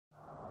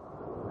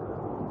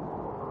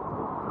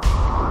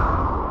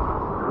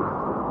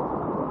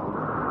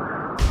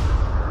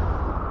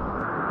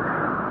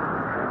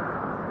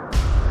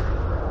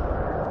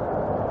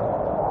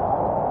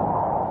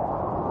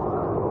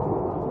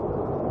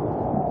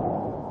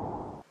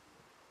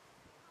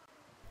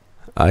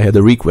I had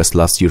a request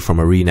last year from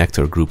a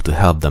reenactor group to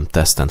help them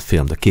test and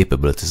film the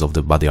capabilities of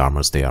the body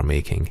armors they are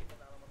making.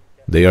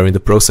 They are in the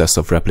process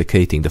of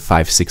replicating the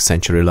 5th-6th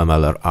century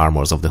Lamellar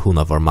armors of the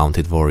Hun-Avar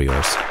mounted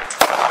warriors.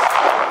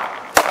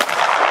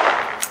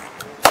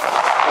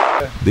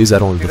 These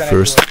are only the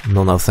first,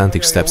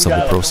 non-authentic steps of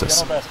the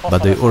process,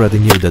 but they already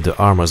knew that the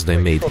armors they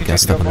made can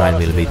stop a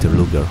 9mm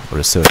Luger or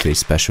a 38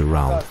 special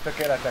round.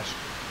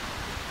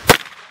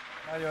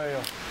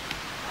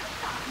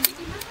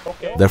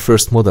 Their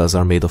first models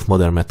are made of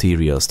modern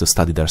materials to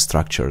study their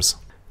structures.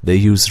 They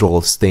use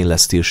rolled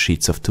stainless steel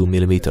sheets of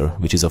 2mm,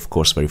 which is of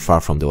course very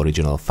far from the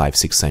original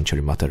 5th-6th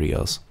century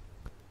materials.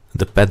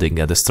 The padding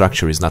and the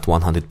structure is not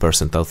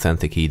 100%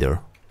 authentic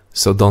either.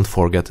 So don't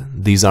forget,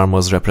 these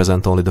armors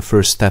represent only the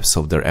first steps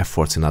of their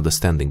efforts in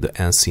understanding the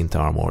ancient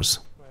armors.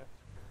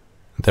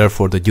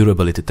 Therefore, the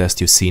durability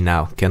test you see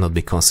now cannot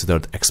be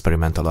considered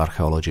experimental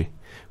archaeology.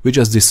 We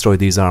just destroy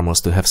these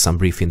armors to have some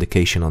brief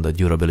indication on the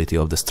durability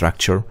of the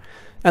structure,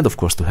 and of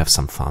course to have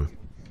some fun.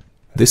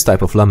 This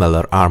type of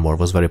lamellar armor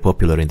was very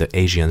popular in the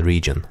Asian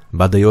region,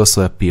 but they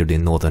also appeared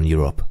in Northern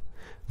Europe.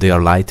 They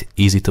are light,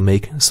 easy to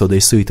make, so they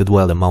suited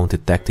well the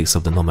mounted tactics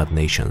of the nomad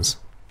nations.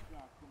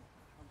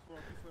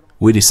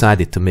 We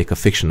decided to make a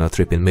fictional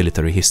trip in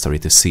military history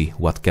to see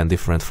what can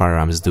different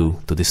firearms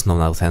do to this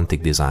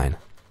non-authentic design.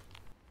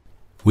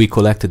 We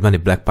collected many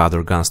black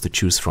powder guns to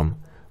choose from,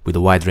 with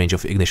a wide range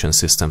of ignition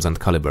systems and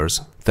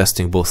calibers,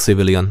 testing both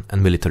civilian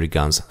and military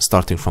guns,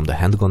 starting from the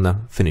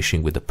handgun,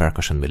 finishing with the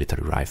percussion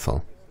military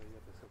rifle.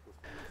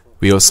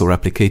 We also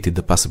replicated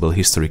the possible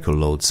historical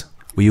loads.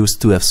 We used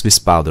 2F Swiss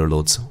powder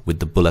loads, with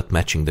the bullet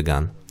matching the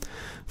gun.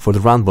 For the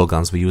roundball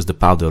guns we used the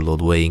powder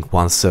load weighing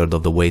 1/3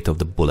 of the weight of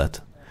the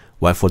bullet,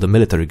 while for the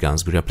military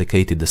guns we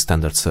replicated the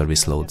standard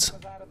service loads.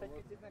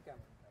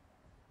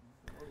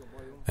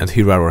 And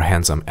here are our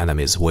handsome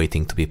enemies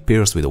waiting to be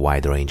pierced with a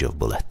wide range of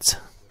bullets.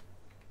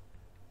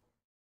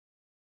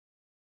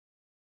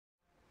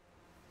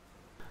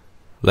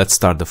 Let's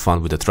start the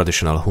fun with a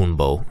traditional Hun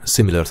bow,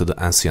 similar to the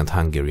ancient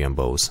Hungarian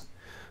bows.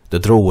 The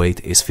draw weight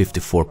is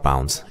 54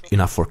 pounds,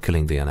 enough for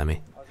killing the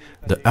enemy.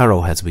 The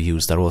arrowheads we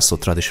used are also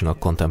traditional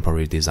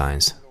contemporary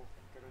designs.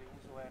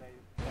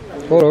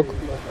 3, 2,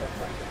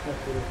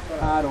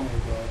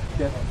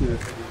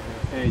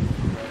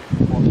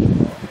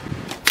 1,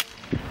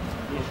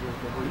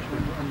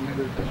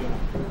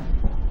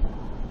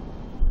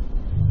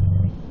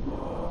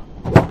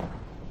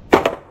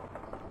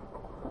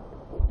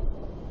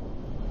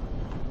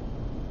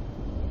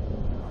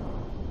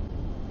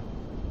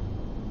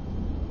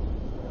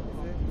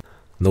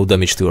 No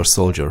damage to our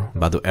soldier,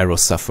 but the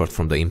arrows suffered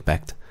from the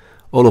impact.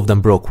 All of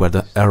them broke where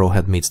the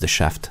arrowhead meets the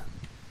shaft.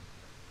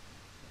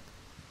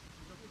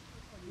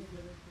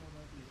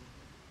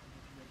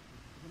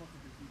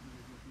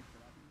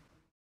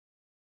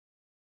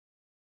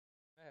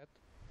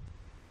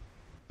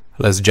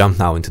 Let's jump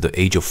now into the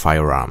age of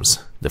firearms.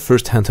 The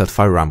first handheld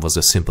firearm was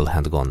a simple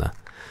handgun.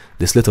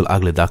 This little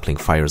ugly duckling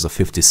fires a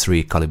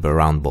 53 caliber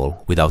round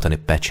ball without any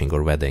patching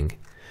or wedding.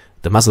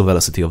 The muzzle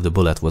velocity of the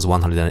bullet was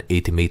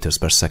 180 meters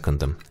per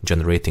second,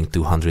 generating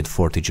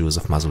 240 joules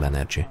of muzzle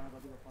energy.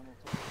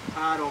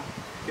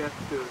 3,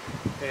 2,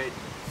 1,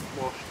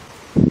 most.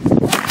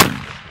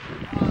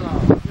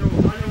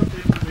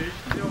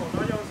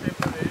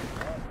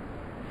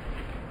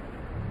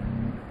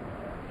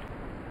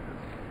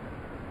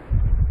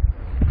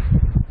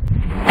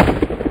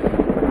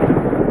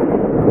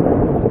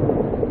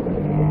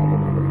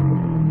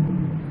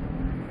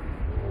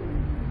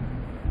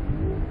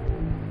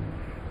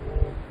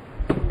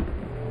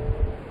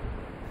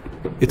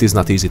 It is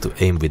not easy to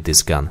aim with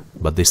this gun,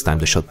 but this time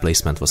the shot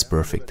placement was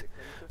perfect.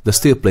 The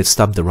steel plate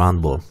stopped the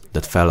round ball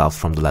that fell out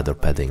from the leather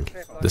padding.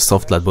 The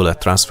soft lead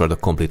bullet transferred the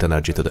complete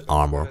energy to the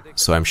armor,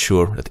 so I'm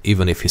sure that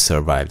even if he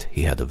survived,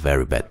 he had a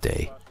very bad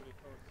day.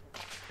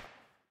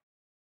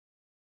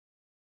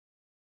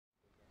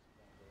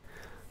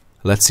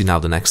 Let's see now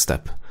the next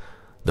step.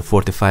 The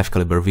 45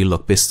 caliber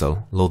wheel-lock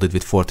pistol loaded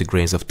with 40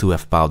 grains of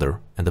 2F powder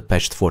and a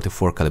patched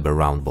 44 caliber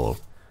round ball.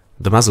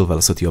 The muzzle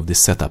velocity of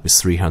this setup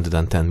is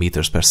 310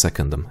 meters per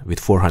second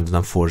with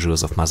 404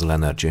 joules of muzzle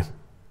energy.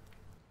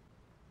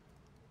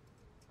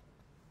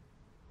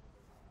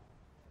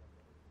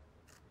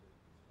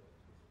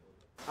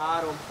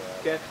 Három,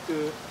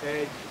 kettő,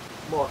 egy,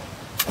 most.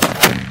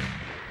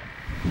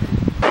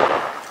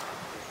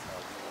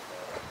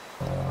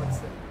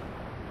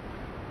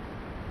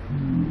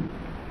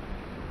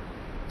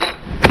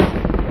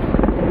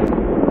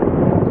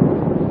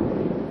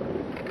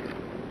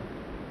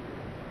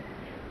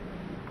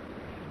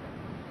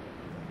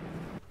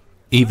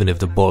 Even if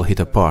the ball hit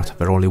a part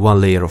where only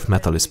one layer of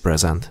metal is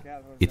present,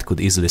 it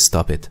could easily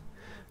stop it.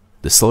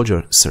 The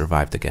soldier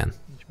survived again.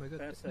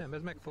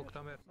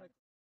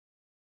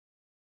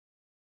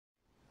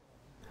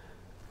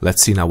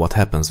 Let's see now what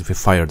happens if we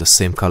fire the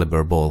same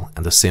caliber ball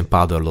and the same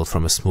powder load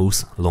from a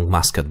smooth, long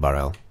musket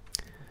barrel.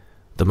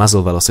 The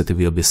muzzle velocity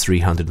will be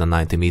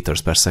 390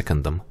 meters per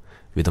second,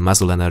 with a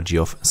muzzle energy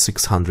of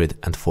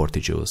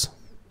 640 joules.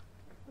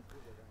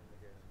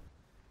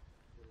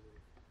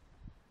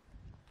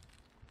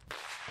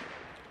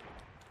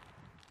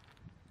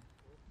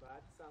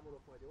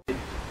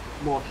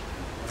 Most.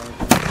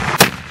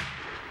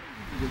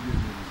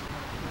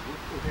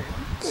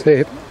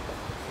 Szép.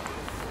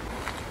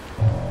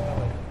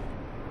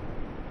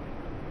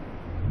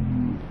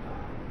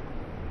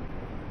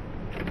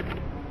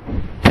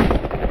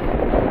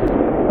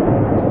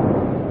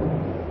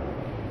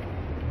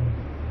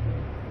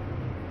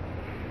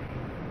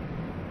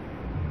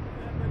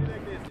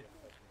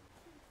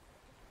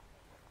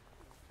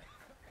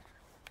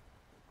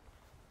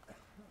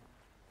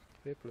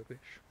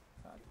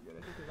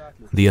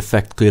 The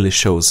effect clearly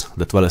shows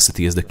that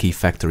velocity is the key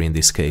factor in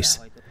this case.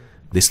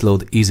 This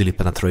load easily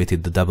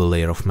penetrated the double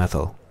layer of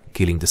metal,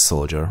 killing the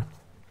soldier.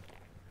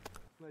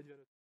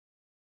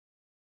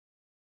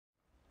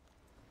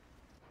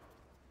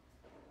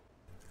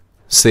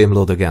 Same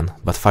load again,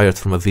 but fired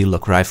from a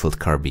wheel-lock rifled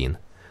carbine.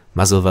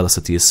 Muzzle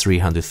velocity is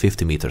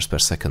 350 meters per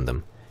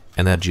second.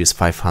 Energy is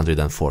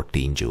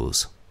 514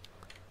 joules.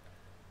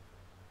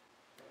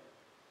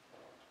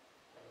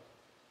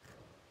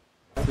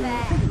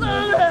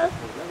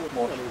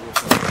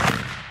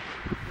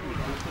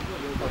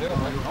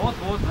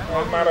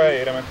 Már a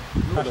helyére ment.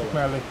 Másik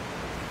mellé.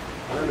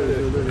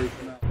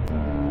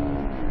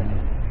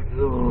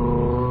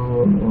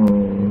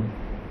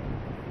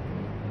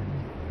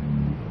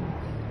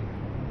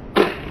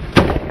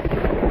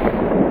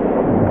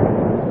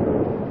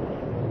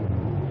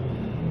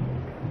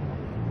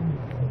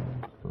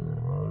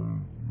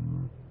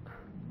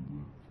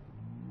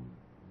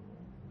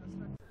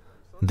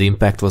 The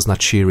impact was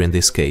not shear in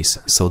this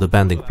case, so the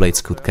bending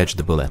plates could catch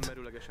the bullet.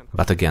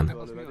 But again,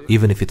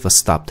 even if it was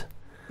stopped,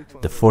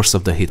 the force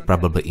of the hit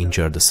probably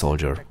injured the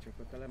soldier.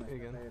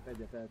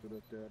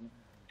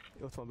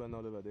 Ott van benne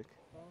a lövedék.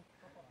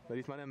 Mert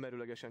itt már nem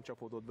merőlegesen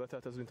csapódott be,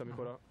 tehát ez mint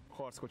amikor a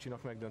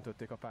harckocsinak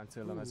megdöntötték a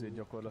páncéllemezét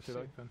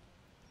gyakorlatilag.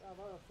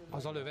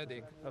 Az a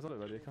lövedék? Az a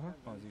lövedék, aha.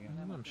 Az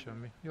igen. Nem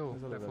semmi. Jó,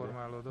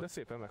 deformálódott. De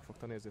szépen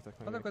megfogta, nézzétek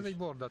meg. Annak az egy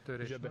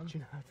bordatörés, zsebet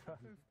csinálta.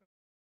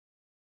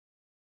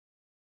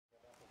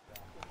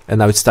 And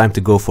now it's time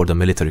to go for the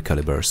military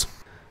calibers.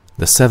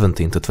 The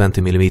 17 to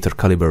 20 mm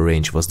caliber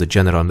range was the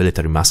general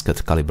military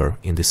musket caliber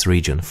in this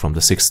region from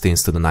the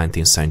 16th to the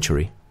 19th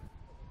century.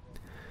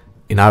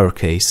 In our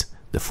case,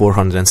 the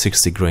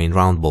 460 grain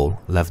round ball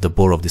left the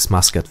bore of this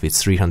musket with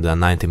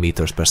 390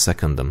 meters per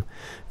second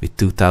with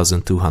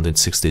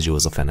 2260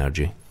 joules of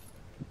energy.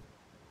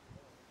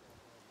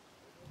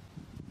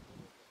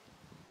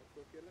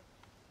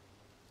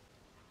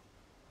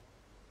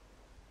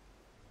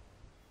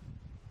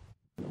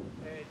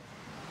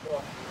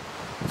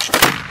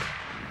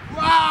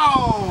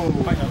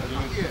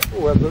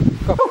 Ó, ebből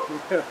kapok.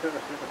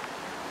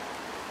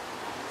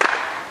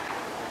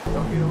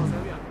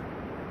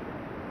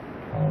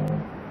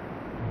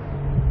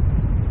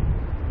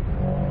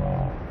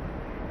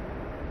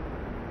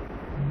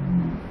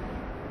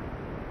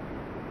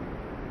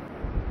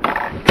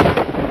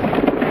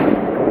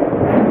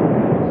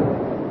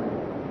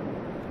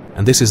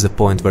 And this is the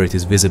point where it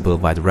is visible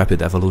why the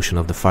rapid evolution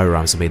of the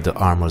firearms made the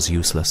armors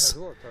useless.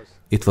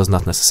 It was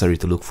not necessary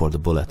to look for the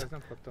bullet.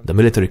 The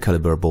military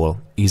caliber ball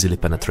easily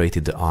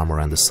penetrated the armor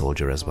and the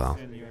soldier as well.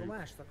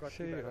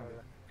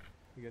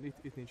 Igen,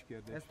 itt nincs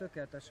kérdés. Ez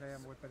tökéletes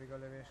helyen volt pedig a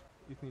lövés.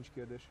 Itt nincs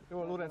kérdés.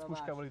 Jó, Lorenz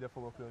puskával ide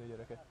fogok lőni,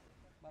 gyerekek.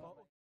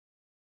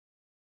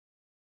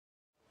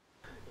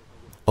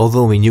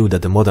 Although we knew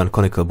that the modern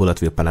conical bullet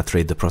will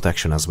penetrate the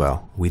protection as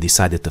well, we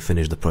decided to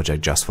finish the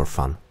project just for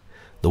fun.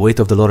 The weight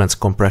of the Lorentz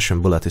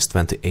compression bullet is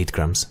 28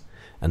 grams,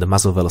 and the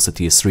muzzle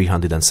velocity is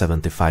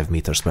 375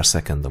 meters per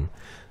second,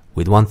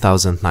 with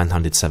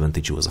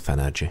 1970 joules of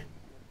energy.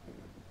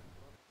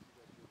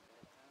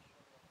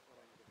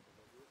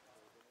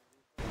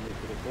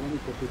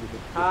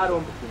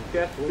 Három,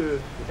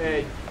 kettő,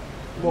 egy,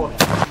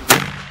 most.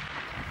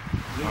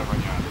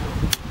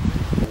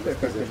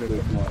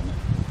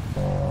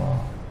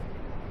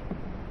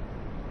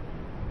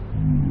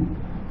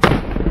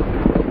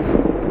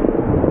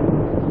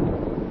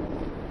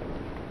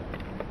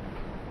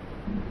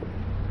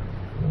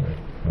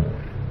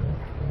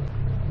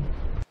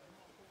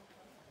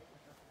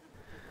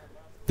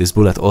 This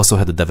bullet also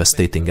had a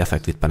devastating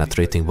effect with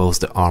penetrating both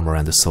the armor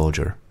and the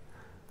soldier.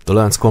 The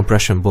Lorentz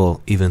compression ball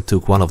even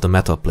took one of the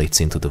metal plates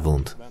into the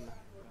wound.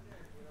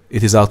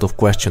 It is out of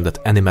question that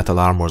any metal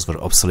armors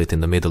were obsolete in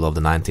the middle of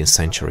the 19th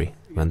century,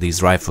 when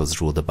these rifles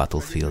ruled the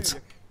battlefields.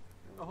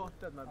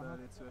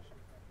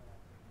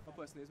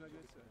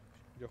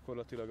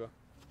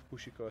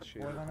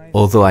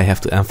 Although I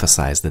have to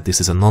emphasize that this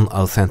is a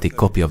non-authentic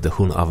copy of the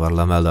Hun-Avar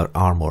Lamellar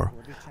Armour,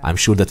 I'm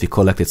sure that we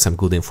collected some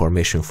good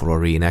information for our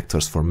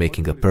reenactors for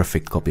making a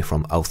perfect copy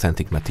from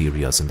authentic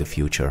materials in the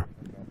future.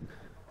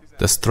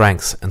 The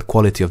strength and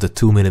quality of the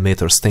 2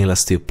 mm stainless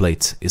steel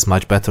plates is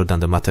much better than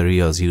the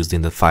materials used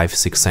in the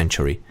 5th–6th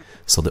century,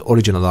 so the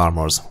original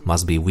armors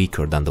must be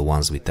weaker than the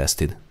ones we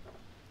tested.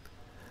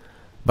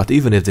 But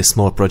even if this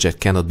small project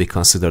cannot be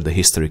considered a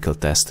historical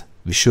test,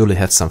 we surely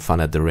had some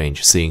fun at the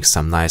range seeing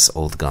some nice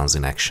old guns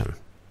in action.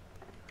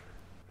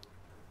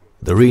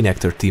 The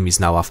reenactor team is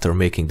now after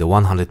making the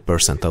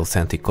 100%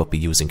 authentic copy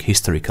using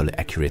historically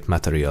accurate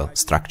material,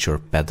 structure,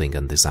 padding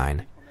and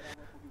design.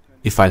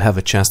 If I'll have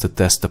a chance to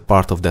test a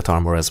part of that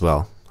armor as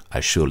well,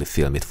 I'll surely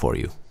film it for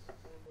you.